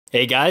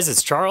Hey guys,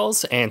 it's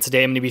Charles, and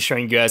today I'm going to be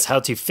showing you guys how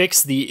to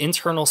fix the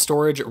internal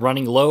storage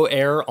running low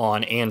air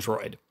on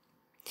Android.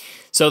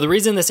 So the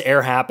reason this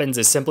error happens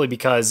is simply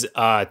because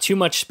too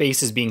much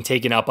space is being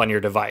taken up on your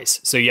device.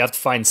 So you have to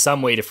find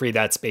some way to free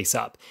that space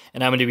up.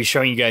 And I'm going to be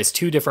showing you guys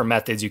two different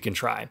methods you can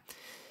try.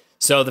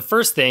 So the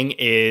first thing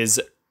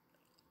is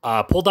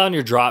pull down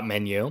your drop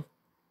menu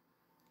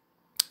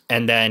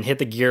and then hit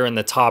the gear in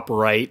the top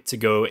right to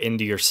go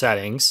into your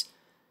settings.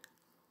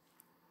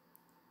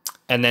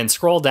 And then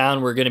scroll down,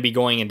 we're going to be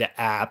going into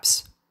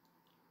apps.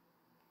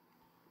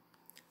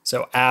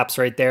 So apps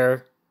right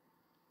there.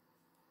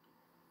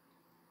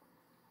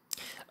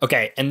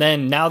 Okay, and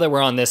then now that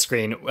we're on this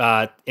screen,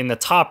 in the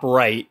top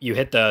right, you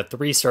hit the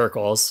three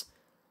circles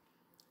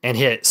and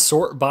hit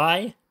sort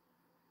by.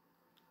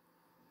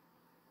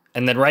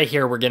 And then right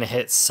here, we're going to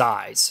hit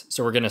size.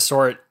 So we're going to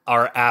sort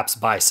our apps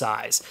by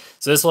size.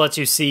 So this will let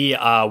you see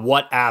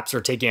what apps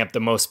are taking up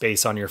the most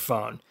space on your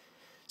phone.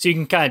 So you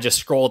can kind of just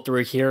scroll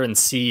through here and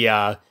see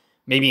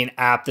maybe an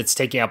app that's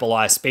taking up a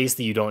lot of space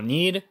that you don't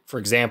need. For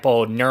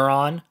example,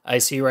 Neuron, I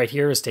see right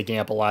here, is taking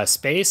up a lot of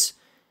space.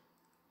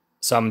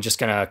 So I'm just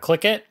going to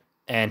click it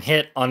and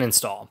hit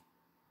uninstall.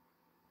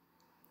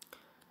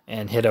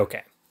 And hit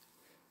OK.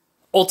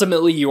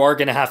 Ultimately, you are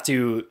going to have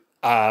to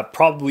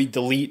probably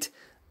delete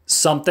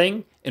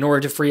something in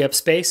order to free up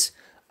space.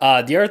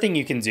 The other thing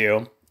you can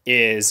do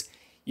is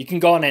you can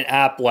go on an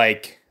app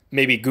like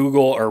maybe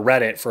Google or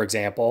Reddit, for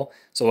example.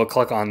 So we'll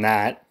click on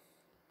that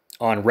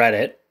on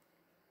Reddit.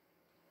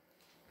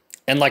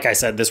 And like I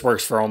said, this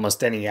works for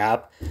almost any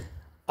app.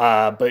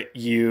 But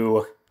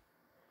you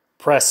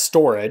press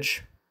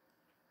storage.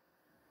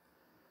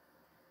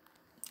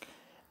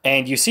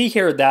 And you see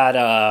here that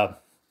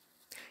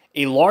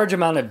a large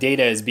amount of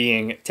data is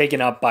being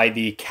taken up by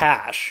the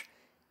cache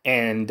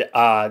and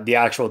the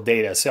actual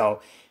data.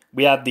 So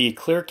we have the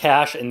clear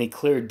cache and the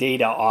clear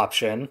data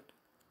option.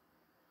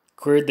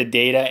 Cleared the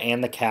data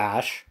and the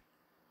cache.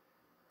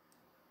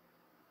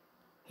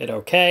 Hit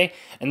OK,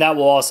 and that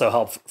will also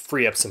help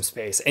free up some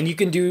space. And you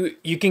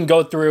can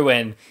go through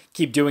and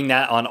keep doing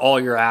that on all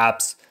your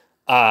apps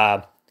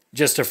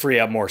just to free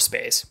up more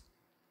space.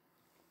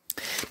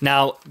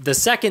 Now, the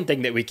second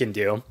thing that we can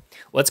do,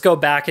 let's go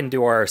back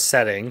into our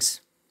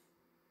settings.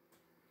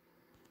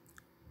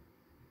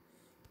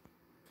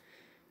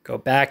 Go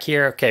back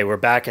here. Okay, we're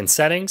back in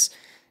settings.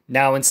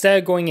 Now, instead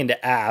of going into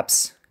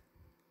apps,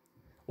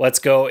 let's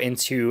go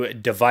into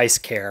device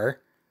care.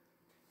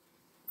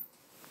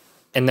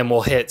 And then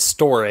we'll hit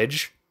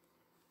storage.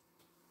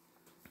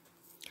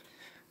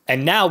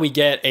 And now we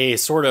get a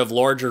sort of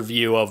larger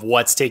view of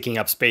what's taking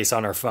up space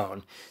on our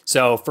phone.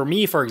 So for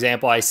me, for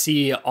example, I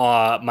see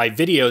my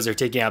videos are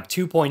taking up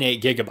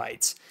 2.8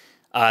 gigabytes.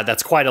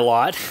 That's quite a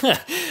lot.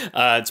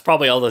 It's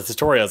probably all the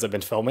tutorials I've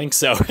been filming.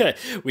 So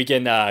we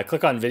can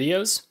click on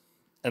videos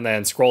and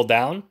then scroll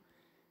down.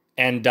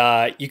 And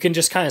you can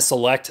just kind of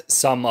select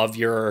some of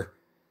your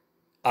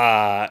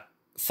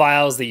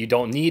files that you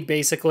don't need,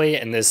 basically,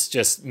 and this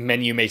just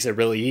menu makes it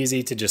really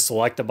easy to just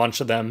select a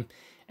bunch of them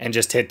and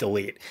just hit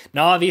delete.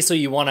 Now, obviously,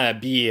 you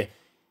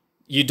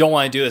don't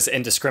want to do this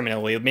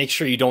indiscriminately. Make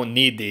sure you don't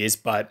need these,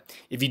 but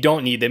if you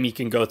don't need them, you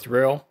can go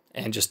through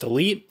and just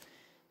delete,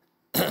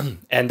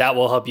 and that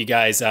will help you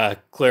guys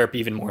clear up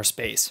even more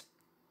space.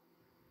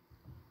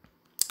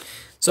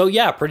 So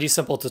yeah, pretty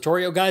simple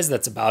tutorial, guys.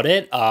 That's about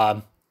it.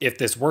 If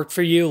this worked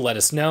for you, let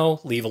us know.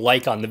 Leave a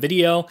like on the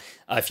video.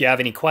 If you have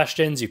any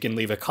questions, you can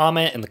leave a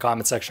comment in the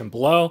comment section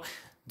below.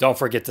 Don't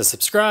forget to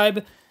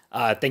subscribe.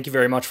 Thank you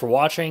very much for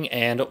watching,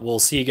 and we'll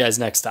see you guys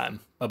next time.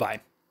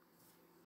 Bye-bye.